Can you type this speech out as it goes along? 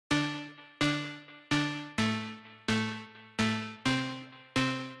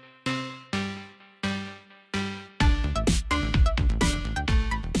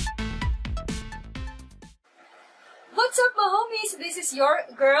What's up, my homies? This is your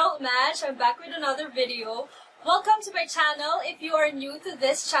girl, Mahj. I'm back with another video. Welcome to my channel. If you are new to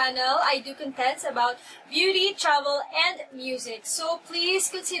this channel, I do contents about beauty, travel, and music. So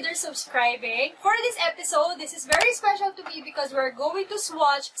please consider subscribing. For this episode, this is very special to me because we're going to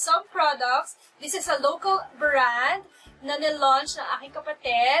swatch some products. This is a local brand na nilaunch ng aking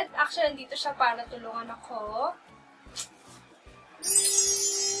kapatid. Actually, nandito siya para tulungan ako.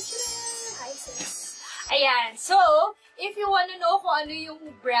 Hi, sis. Ayan. So, if you wanna know kung ano yung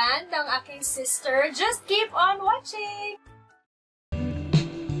brand ng aking sister, just keep on watching!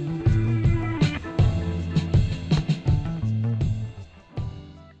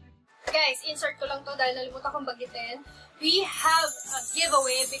 Guys, insert ko lang to dahil nalimutan kong bagitin. We have a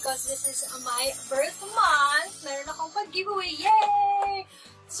giveaway because this is my birth month. Meron akong pag-giveaway. Yay!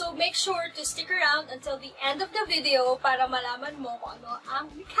 So, make sure to stick around until the end of the video para malaman mo kung ano ang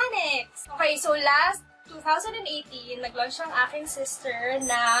mechanics. Okay, so last 2018, nag-launch ang aking sister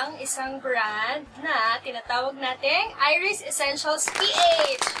ng isang brand na tinatawag nating Iris Essentials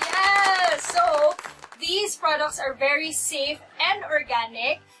PH. Yes! So, these products are very safe and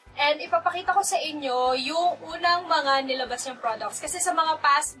organic. And ipapakita ko sa inyo yung unang mga nilabas ng products. Kasi sa mga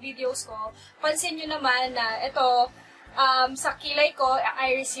past videos ko, pansin nyo naman na ito, sa kilay ko,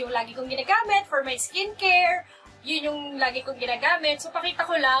 Iris yung lagi kong ginagamit for my skincare. Yun yung lagi kong ginagamit. So, pakita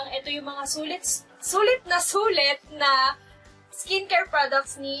ko lang, ito yung mga sulit na skincare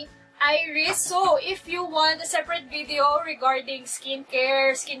products ni Iris. So, if you want a separate video regarding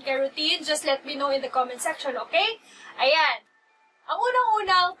skincare routine, just let me know in the comment section, okay? Ayan. Ang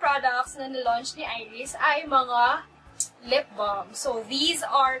unang-unang products na nilaunch ni Iris ay mga lip balm. So, these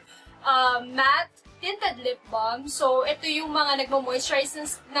are matte tinted lip balm. So, ito yung mga nagmo-moisturize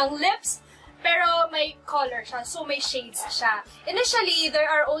ng lips, pero may color siya. So, may shades siya. Initially, there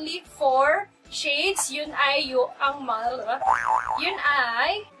are only 4 shades. Yun ay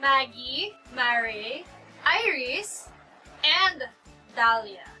Maggie, Mare, Iris, and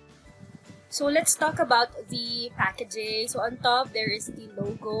Dahlia. So, let's talk about the packaging. So, on top, there is the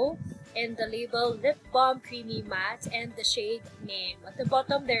logo and the label Lip Balm Creamy Matte and the shade name. At the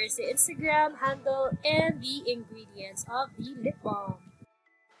bottom, there is the Instagram handle and the ingredients of the lip balm.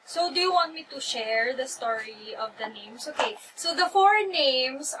 So, do you want me to share the story of the names? Okay, so the 4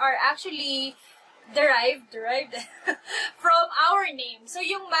 names are actually derived from our name. So,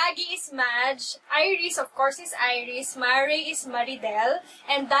 yung Maggie is Mahj, Iris, of course, is Iris, Mare is Maridel,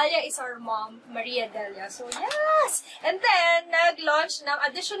 and Dahlia is our mom, Maria Delia. So, yes! And then, nag-launch ng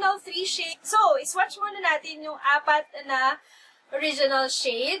additional 3 shades. So, iswatch muna natin yung 4 na original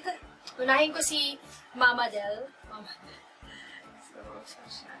shade. Unahin ko si Mama Del. So,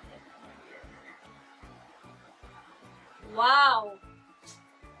 swatch natin. Wow!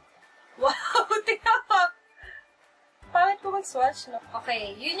 Wow! Tingnan mo! Pangit ko mag-swatch, no?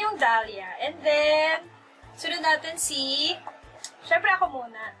 Okay, yun yung Dahlia. And then, sunod natin si... Siyempre ako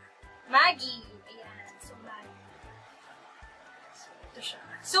muna. Maggie. Ayan. So, Maggie. So, ito siya.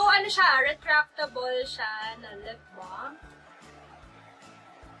 So, ano siya? Retractable siya na lip balm.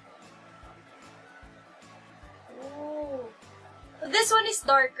 Oh! This one is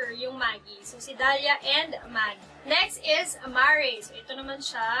darker, yung Maggie. So, si Dahlia and Maggie. Next is Mare. So, ito naman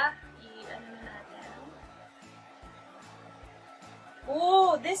siya. Ano na natin?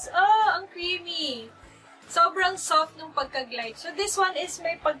 Oh, ang creamy. Sobrang soft nung pagka-glide. So, this one is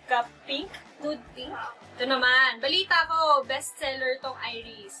may pagka-pink, nude pink. Ito naman. Balita ko, bestseller tong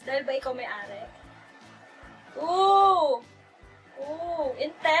Iris. Dahil ba ikaw may-ari? Oh! Oh,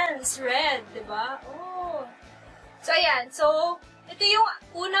 intense red, diba? Oh. So, ayan. So, ito yung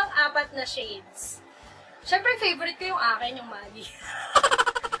unang 4 na shades. Siyempre, favorite ko yung akin, yung Maggie.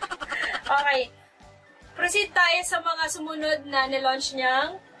 Okay. Proceed tayo sa mga sumunod na nilaunch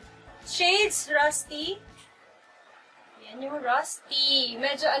niyang shades. Rusty. Yan yung Rusty.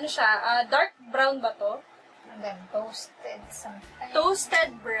 Medyo ano siya, dark brown ba to? And then toasted something.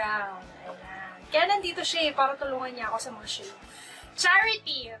 Toasted brown. Ayan. Kaya nandito siya para tulungan niya ako sa mga shade.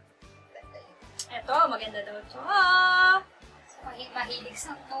 Charity. Ito, maganda daw ito. So, mahilig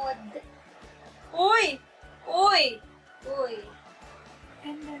sa nude. Uy! Uy! Uy!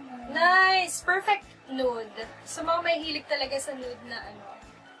 Ganda nude. Nice! Perfect nude. So, mga may hilig talaga sa nude na ano.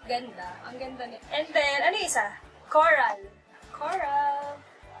 Ganda. Ang ganda niya. And then, ano yung isa? Coral. Coral.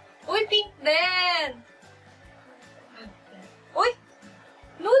 Uy, pink din! Uy!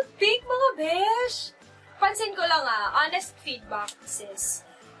 Nude pink, mga besh! Pansin ko lang honest feedback, sis.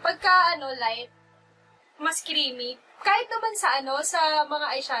 Pagka, light, mas creamy. Kahit naman sa, sa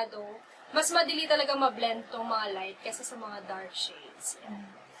mga eyeshadow, mas madali talaga ma-blend tong mga light kaysa sa mga dark shades.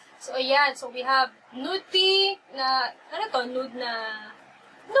 So, ayan. So, we have nude pink na, ano to? Nude na,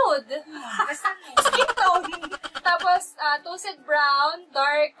 nude. Skin tone. Tapos, toasted brown,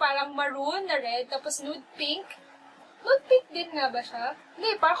 dark, parang maroon na red. Tapos, nude pink. Nude pink din nga ba siya?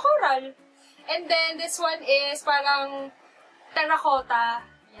 Hindi, parang coral. And then, this one is parang terracotta.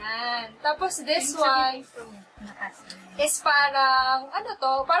 Yan. Tapos, this one is parang, ano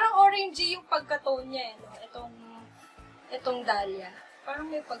to? Parang orangey yung pagka-tone niya, no? Itong dahlia. Parang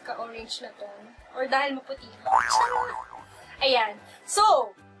may pagka-orange na tone. Or dahil maputi. Ayan.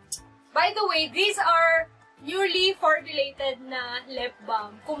 So, by the way, these are newly formulated na lip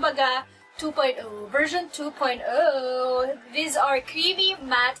balm. Kumbaga, 2.0. Version 2.0. These are creamy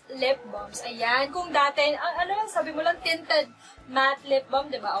matte lip balms. Ayan. Kung dati, ano, sabi mo lang, tinted matte lip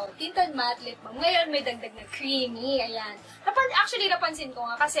balm, diba? O, tinted matte lip balm. Ngayon, may dagdag na creamy. Ayan. Actually, napansin ko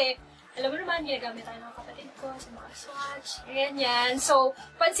nga kasi, alam mo naman, ginagamit tayo ng kapatid ko sa mga swatch. Ganyan. So,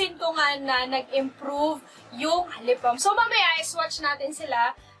 pansin ko nga na nag-improve yung lip balm. So, mamaya, i-swatch natin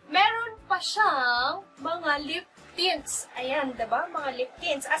sila. Meron pa siyang mga lip tints. Ayan, diba? Mga lip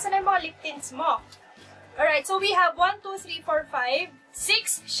tints. Asan na yung mga lip tints mo? Alright, so we have 1, 2, 3, 4, 5,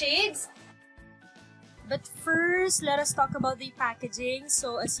 6 shades. But first, let us talk about the packaging.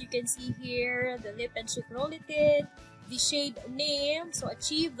 So, as you can see here, the lip and cheek roller tint, the shade name, so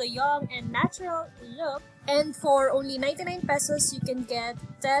achieve the young and natural look. And for only 99 pesos, you can get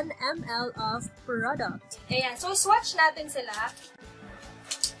 10 ml of product. Ayan, so swatch natin sila.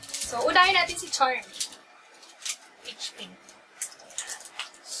 So, unahin natin si Charm. Peach pink.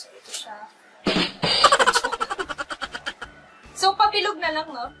 So, ito siya. So, papilog na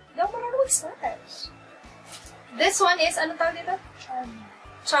lang, no? Daw marunong mag-swatch. This one is, anong tawag dito? Charming.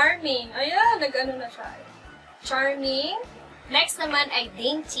 Charming. Ayan, nag-ano na siya. Charming. Next naman ay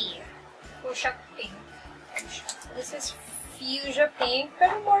Dainty. Fuchsia pink. This is Fuchsia pink.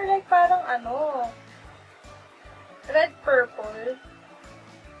 Pero more like parang ano, red purple.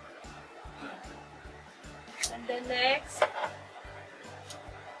 And then next,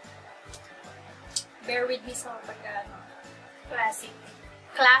 bear with me sa pagkano. Classic.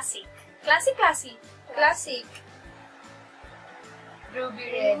 Classic. Classic. Ruby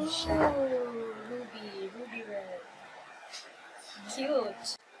red siya. Ooh, ruby red.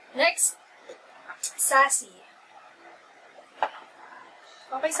 Cute. Next, Sassy.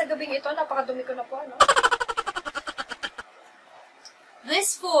 Okay, sa gabing ito, napakadumi ko na po, ano?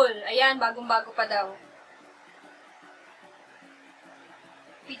 Blissful. Ayan, bagong-bago pa daw.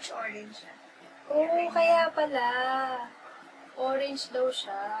 Peach orange siya. Oo, kaya pala. Orange daw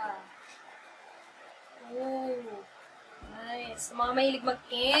siya. Ooh. Nice. Mga mahilig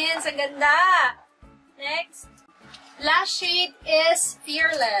mag-ins. Ang ganda! Next. Last shade is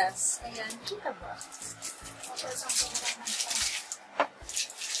Fearless. Ayan. Kita ba?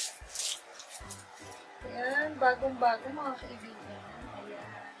 Ayan. Bagong-bago mga kaibigan.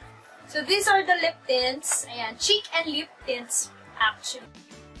 Ayan. So, these are the lip tints. Ayan. Cheek and lip tints, actually.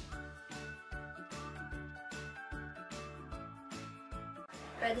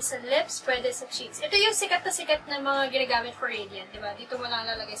 Pwede sa lips, pwede sa cheeks. Ito yung sikat na mga ginagamit for radiant, di ba? Dito mo lang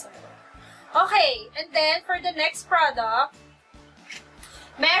lalagay sa mga. Okay, and then for the next product,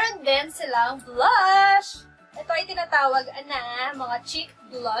 meron din silang blush. Ito ay tinatawag na mga cheek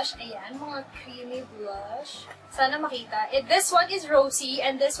blush. Ayan, mga creamy blush. Sana makita. This one is rosy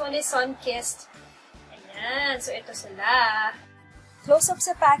and this one is sun-kissed. Ayan, so ito sila. Close-up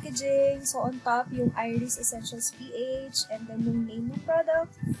sa packaging. So, on top, yung Iris Essentials PH, and then yung name ng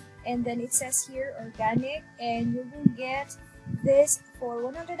product. And then, it says here, organic. And you will get this for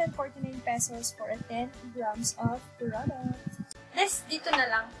 149 pesos for a 10 grams of product. This, dito na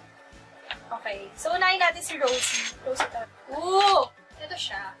lang. Okay. So, unahin natin si Rosie. Close it up. Ooh! Ito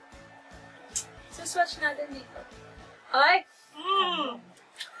siya. So, swatch natin dito. Ay!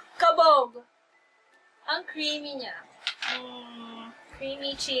 Kabog! Ang creamy niya.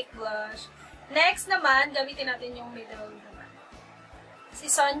 Creamy cheek blush. Next naman, gamitin natin yung middle naman. Si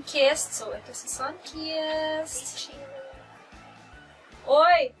Sun-Kissed. So, ito si Sun-Kissed.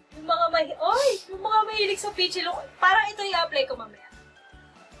 Oy! Yung mga mahilig sa peachy look. Parang ito i-apply ko mamaya.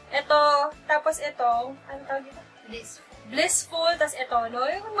 Ito, tapos ito, ano tawag ito? Blissful, tapos ito, no?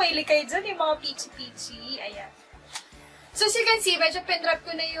 Yung mahilig kayo dyan, yung mga peachy-peachy. Ayan. So, as you can see, medyo pinrap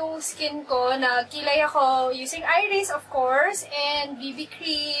ko na yung skin ko. Nagkilay ako using Iris, of course, and BB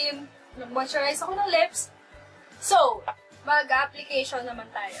cream. Nag-moisturize ako ng lips. So, mag-application naman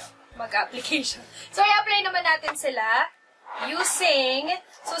tayo. Mag-application. So, i-apply naman natin sila using,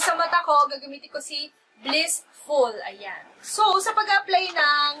 so sa mata ko, gagamitin ko si Blissful. Ayan. So, sa pag-apply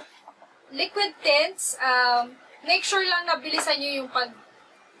ng liquid tints, make sure lang na bilisan nyo yung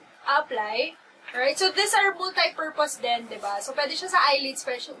apply. Alright? So, these are multi-purpose din, diba? So, pwede siya sa eyelids,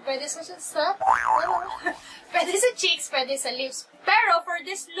 pwede siya sa pwede sa cheeks, pwede sa lips. Pero, for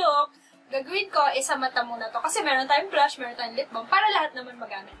this look, gagawin ko is sa mata muna to. Kasi meron tayong blush, meron tayong lip balm, para lahat naman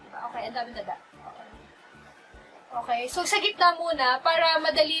magamit, diba? Okay, ang dami dada. Okay, so sa gitna muna, para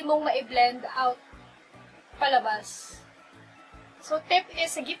madali mong ma-blend out palabas. So, tip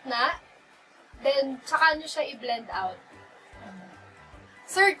is sa gitna, then, saka nyo siya i-blend out.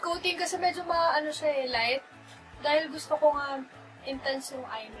 Third coating, kasi medyo light. Dahil gusto ko nga intense yung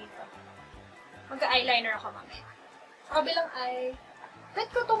eye makeup. Mag-eyeliner ako mamaya. Sa kabilang eye,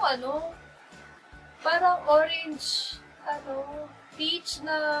 bet ko tong parang orange, peach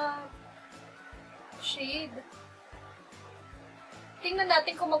na shade. Tingnan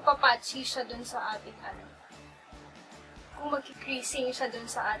natin kung magpapatchy siya dun sa ating kung magki-creasing siya dun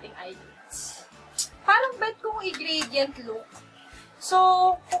sa ating eyelids. Parang bet kong i-gradient look. So,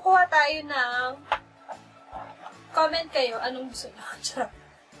 kukuha tayo ng comment kayo, anong gusto nyo?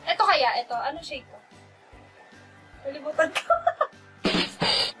 Ito kaya, ito. Anong shade ko? Nalimutan ko.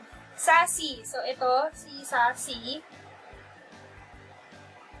 Sassy. So, ito, si Sassy.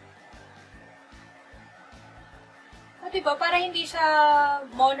 Diba? Para hindi siya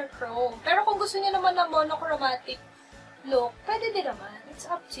monochrome. Pero kung gusto niya naman ng monochromatic look, pwede din naman. It's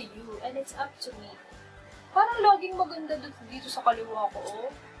up to you. And it's up to me. Parang laging maganda dito sa kaliwa ko.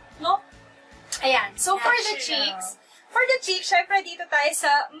 No? Ayan. So, for the cheeks, syempre dito tayo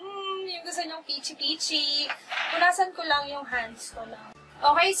sa, yung gusto nyong peachy-peachy. Punasan ko lang yung hands ko lang.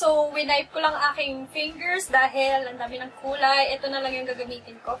 Okay, so, winipe ko lang aking fingers dahil ang dami ng kulay. Ito na lang yung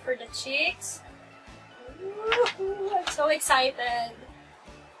gagamitin ko for the cheeks. Ooh, I'm so excited.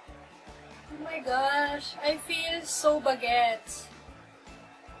 Oh my gosh, I feel so baguette.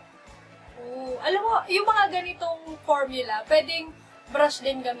 Ooh, alam mo, yung mga ganitong formula, pwedeng brush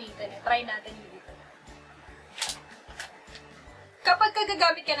din gamitin. Try natin dito. Kapag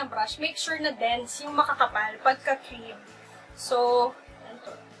gagamit ka ng brush, make sure na dense yung makakapal pagka-cream. So,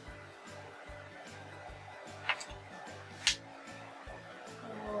 ito.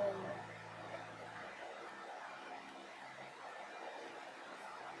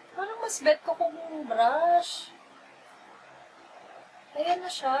 Parang mas bet ko kung brush. Ayan na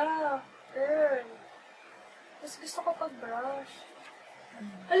siya. Girl. Mas gusto ko pag-brush.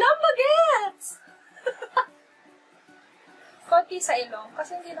 Alam, bagets! Konti sa ilong.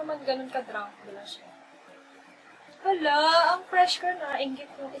 Kasi hindi naman ganun ka-drunk blush. Hala, ang fresh ko na.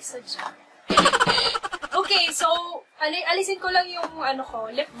 Inggit yung isa dyan. Okay, so, alisin ko lang yung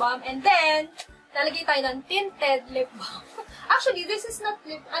lip balm. And then, lalagay tayo ng tinted lip balm. Actually, this is not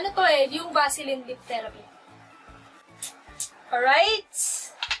lip, yung Vaseline lip therapy. Alright?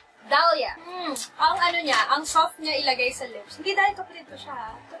 Dahlia. Ang ang soft niya ilagay sa lips. Hindi dahil kapalito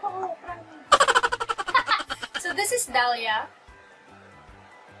siya. Totoo, promise. So, this is Dahlia.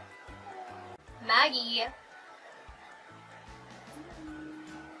 Maggie.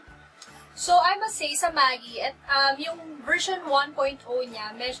 So, I must say sa Maggie, yung version 1.0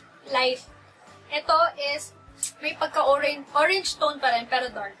 niya, light. Ito is, may pagka-orange tone pa rin, pero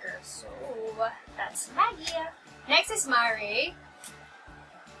darker. So, that's Maggie. Next is Mare.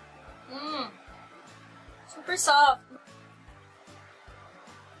 Super soft.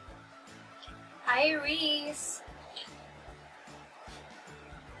 Iris.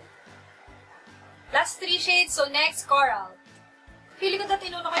 Last 3 shades, so next, Coral. Feeling ko na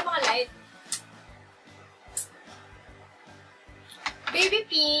tinuna ko yung mga light. Baby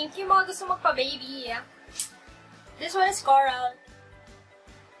Pink, yung mga gusto magpa-baby. This one is Coral.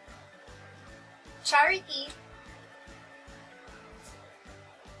 Charity.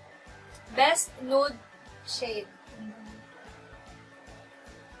 Best Nude Shade.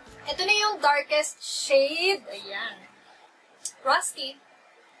 Ito na yung darkest shade. Ayan. Rusty.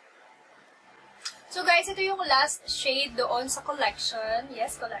 So guys, ito yung last shade doon sa collection.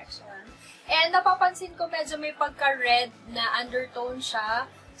 Yes, collection. And napapansin ko medyo may pagka-red na undertone siya.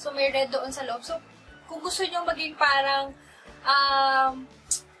 So may red doon sa loob. So kung gusto nyo maging parang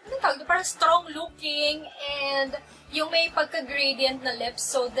parang strong looking and yung may pagka-gradient na lips.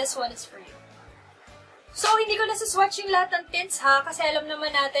 So this one is for you. So, hindi ko na swatching lahat ng tints ha, kasi alam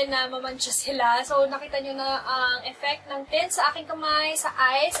naman natin na mamansya sila. So, nakita nyo na ang effect ng tints sa aking kamay, sa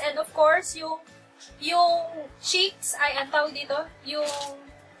eyes, and of course, yung cheeks, ang tawag dito, yung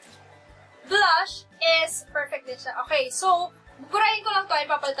blush is perfect din siya. Okay, so, buburahin ko lang to, ay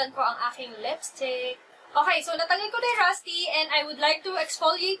papalitan ko ang aking lipstick. Okay, so, natanggal ko na yung Rusty, and I would like to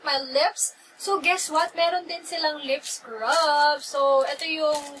exfoliate my lips. So, guess what? Meron din silang lip scrub. So, ito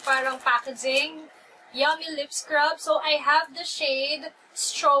yung parang packaging. Yummy lip scrub. So, I have the shade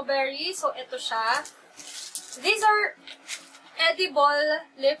strawberry. So, ito siya. These are edible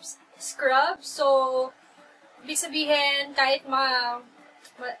lips scrub. So, ibig sabihin, kahit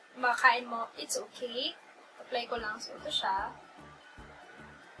makain mo, it's okay. Apply ko lang. So, ito siya.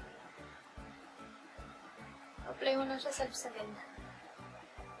 Apply mo lang siya sa ganda.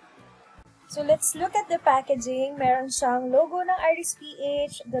 So, let's look at the packaging. Meron siyang logo ng Iris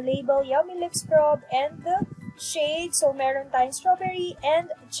PH, the label Yummy Lip Scrub, and the shade. So, meron tayong strawberry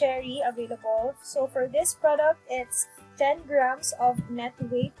and cherry available. So, for this product, it's 10 grams of net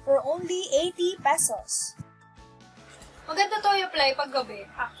weight for only 80 pesos. Maganda to i-apply pag gabi,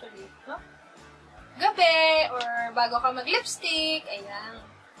 actually. No? Gabi, or bago ka mag-lipstick. Ayan.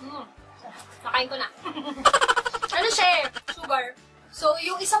 Nakain ko na. Ano siya? Sugar. So,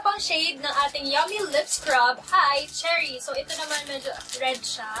 yung isa pang shade ng ating Yummy Lip Scrub ay Cherry. So, ito naman medyo red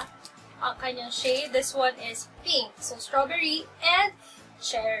siya. Ang kanyang shade. This one is pink. So, strawberry and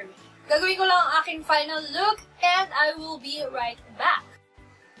cherry. Gagawin ko lang ang aking final look and I will be right back.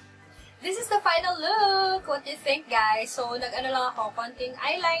 This is the final look. What do you think, guys? So, nag-ano lang ako, konting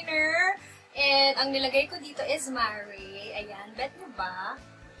eyeliner. And ang nilagay ko dito is Mare. Ayan, bet nyo ba?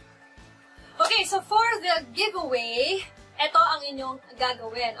 Okay, so for the giveaway, ito ang inyong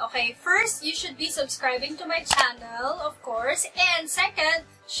gagawin. Okay, first, you should be subscribing to my channel, of course. And second,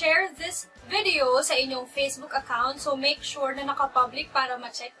 share this video sa inyong Facebook account. So make sure na naka-public para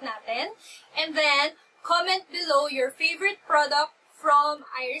ma-check natin. And then, comment below your favorite product from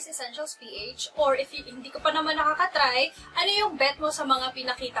Iris Essentials PH. Or if hindi ko pa naman nakakatry, ano yung bet mo sa mga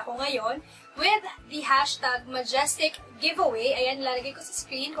pinakita ko ngayon with the hashtag Majestic Giveaway. Ayan, lalagay ko sa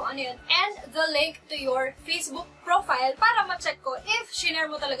screen kung ano yun. And the link to your Facebook profile para ma-check ko if shinare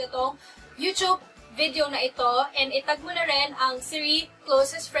mo talaga tong YouTube video na ito. And itag mo na rin ang 3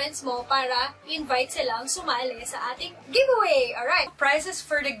 closest friends mo para invite silang sumali sa ating giveaway. Alright, prizes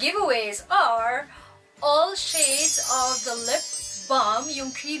for the giveaways are all shades of the lip balm,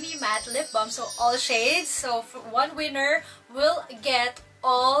 yung creamy matte lip balm. So, all shades. So, one winner will get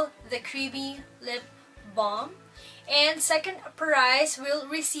all the creamy lip balm. And second prize will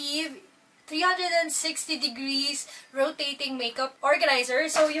receive 360 degrees rotating makeup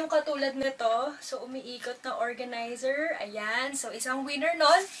organizer. So, yung katulad nito. So, umiikot na organizer. Ayan. So, isang winner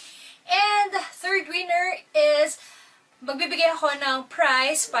nun. And third winner is magbibigay ako ng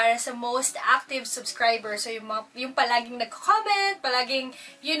prize para sa most active subscriber. So, yung palaging nag-comment, palaging,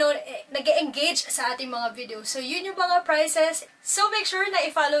 nag-engage sa ating mga videos. So, yun yung mga prizes. So, make sure na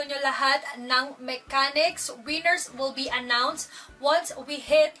i-follow nyo lahat ng mechanics. Winners will be announced once we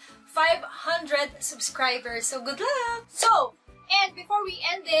hit 500 subscribers. So, good luck! So, and before we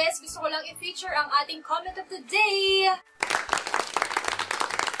end this, gusto ko lang i-feature ang ating comment of the day.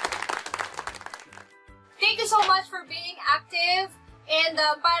 Thank you so much for being active. And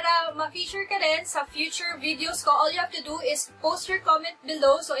para ma-feature ka rin sa future videos ko, all you have to do is post your comment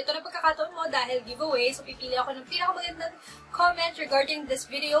below. So, ito na pagkakataon mo dahil giveaway. So, pipili ako ng pinakamagandang comment regarding this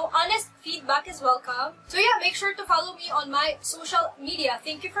video. Honest feedback is welcome. So, yeah, make sure to follow me on my social media.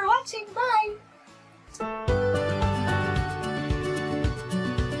 Thank you for watching. Bye!